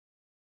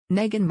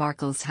Meghan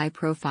Markle's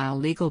high-profile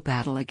legal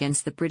battle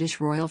against the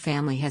British royal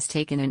family has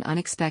taken an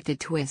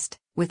unexpected twist,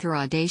 with her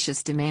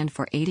audacious demand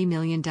for $80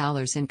 million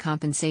in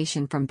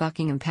compensation from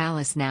Buckingham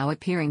Palace now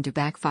appearing to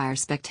backfire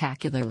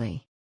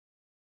spectacularly.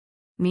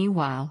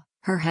 Meanwhile,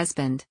 her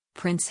husband,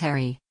 Prince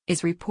Harry,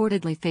 is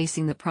reportedly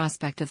facing the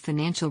prospect of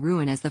financial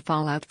ruin as the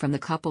fallout from the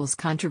couple's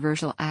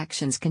controversial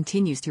actions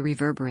continues to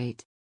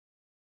reverberate.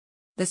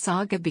 The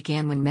saga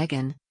began when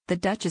Meghan, the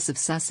Duchess of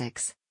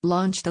Sussex,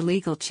 launched a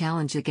legal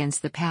challenge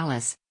against the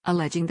palace,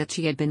 alleging that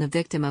she had been the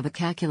victim of a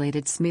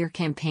calculated smear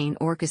campaign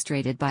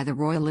orchestrated by the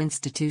royal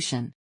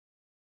institution.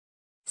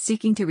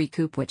 Seeking to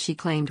recoup what she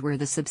claimed were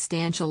the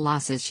substantial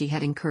losses she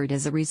had incurred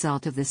as a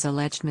result of this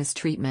alleged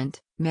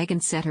mistreatment,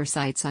 Meghan set her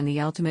sights on the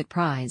ultimate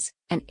prize,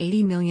 an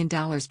 $80 million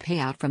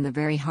payout from the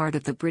very heart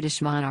of the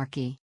British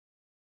monarchy.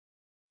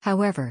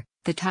 However,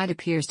 the tide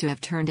appears to have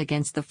turned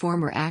against the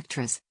former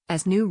actress,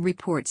 as new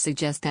reports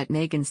suggest that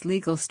Meghan's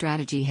legal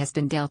strategy has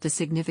been dealt a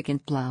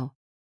significant blow.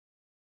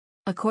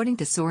 According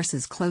to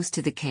sources close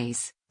to the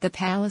case, the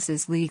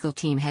palace's legal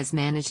team has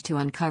managed to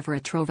uncover a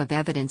trove of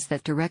evidence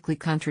that directly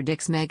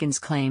contradicts Meghan's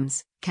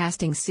claims,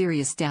 casting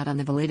serious doubt on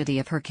the validity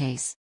of her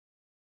case.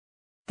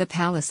 The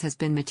palace has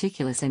been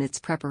meticulous in its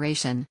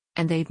preparation,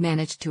 and they've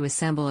managed to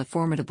assemble a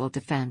formidable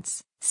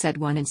defense, said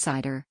one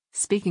insider,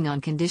 speaking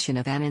on condition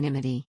of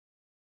anonymity.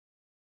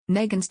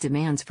 Meghan's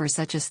demands for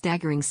such a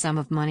staggering sum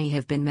of money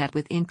have been met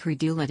with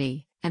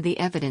incredulity, and the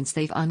evidence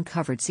they've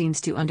uncovered seems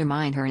to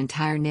undermine her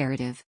entire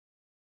narrative.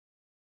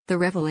 The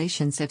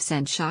revelations have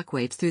sent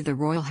shockwaves through the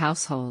royal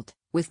household,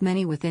 with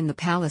many within the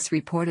palace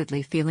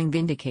reportedly feeling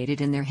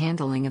vindicated in their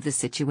handling of the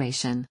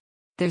situation.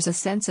 There's a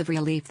sense of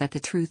relief that the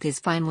truth is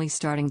finally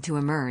starting to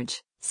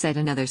emerge, said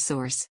another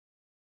source.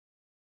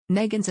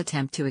 Meghan's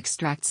attempt to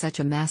extract such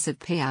a massive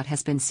payout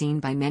has been seen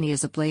by many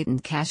as a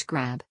blatant cash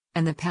grab,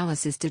 and the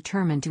palace is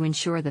determined to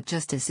ensure that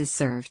justice is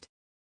served.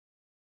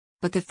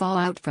 But the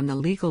fallout from the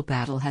legal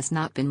battle has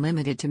not been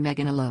limited to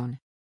Meghan alone.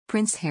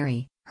 Prince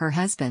Harry, her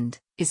husband,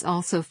 is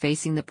also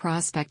facing the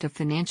prospect of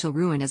financial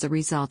ruin as a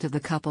result of the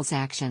couple's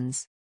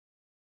actions.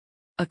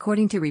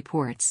 According to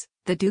reports,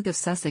 the Duke of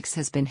Sussex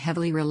has been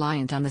heavily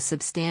reliant on the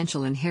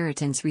substantial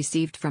inheritance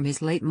received from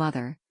his late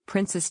mother,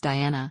 Princess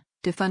Diana,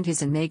 to fund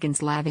his and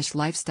Meghan's lavish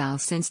lifestyle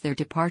since their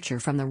departure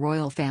from the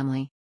royal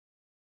family.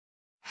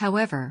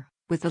 However,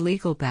 with the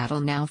legal battle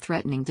now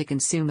threatening to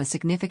consume a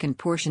significant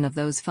portion of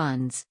those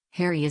funds,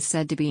 Harry is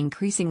said to be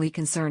increasingly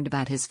concerned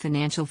about his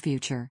financial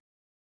future.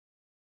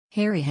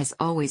 Harry has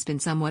always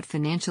been somewhat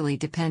financially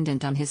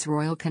dependent on his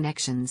royal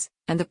connections,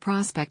 and the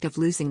prospect of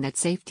losing that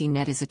safety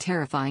net is a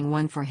terrifying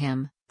one for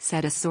him,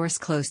 said a source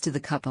close to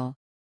the couple.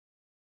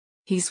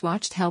 He's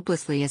watched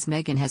helplessly as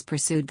Meghan has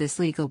pursued this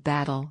legal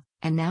battle,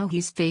 and now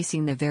he's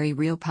facing the very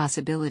real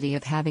possibility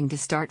of having to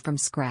start from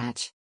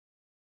scratch.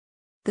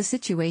 The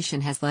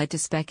situation has led to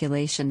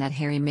speculation that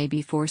Harry may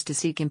be forced to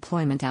seek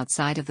employment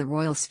outside of the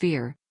royal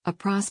sphere, a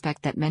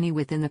prospect that many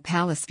within the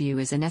palace view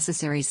as a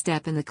necessary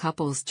step in the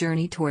couple's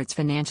journey towards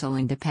financial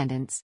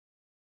independence.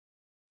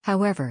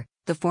 However,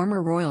 the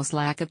former royal's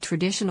lack of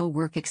traditional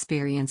work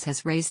experience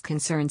has raised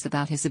concerns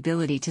about his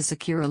ability to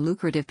secure a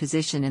lucrative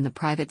position in the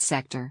private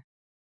sector.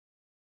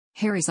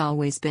 Harry's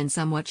always been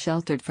somewhat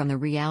sheltered from the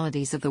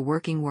realities of the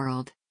working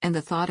world, and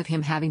the thought of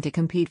him having to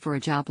compete for a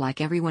job like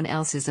everyone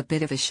else is a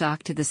bit of a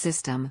shock to the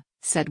system,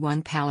 said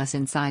one palace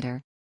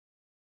insider.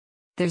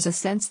 There's a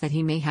sense that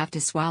he may have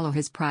to swallow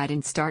his pride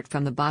and start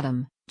from the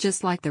bottom,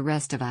 just like the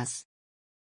rest of us.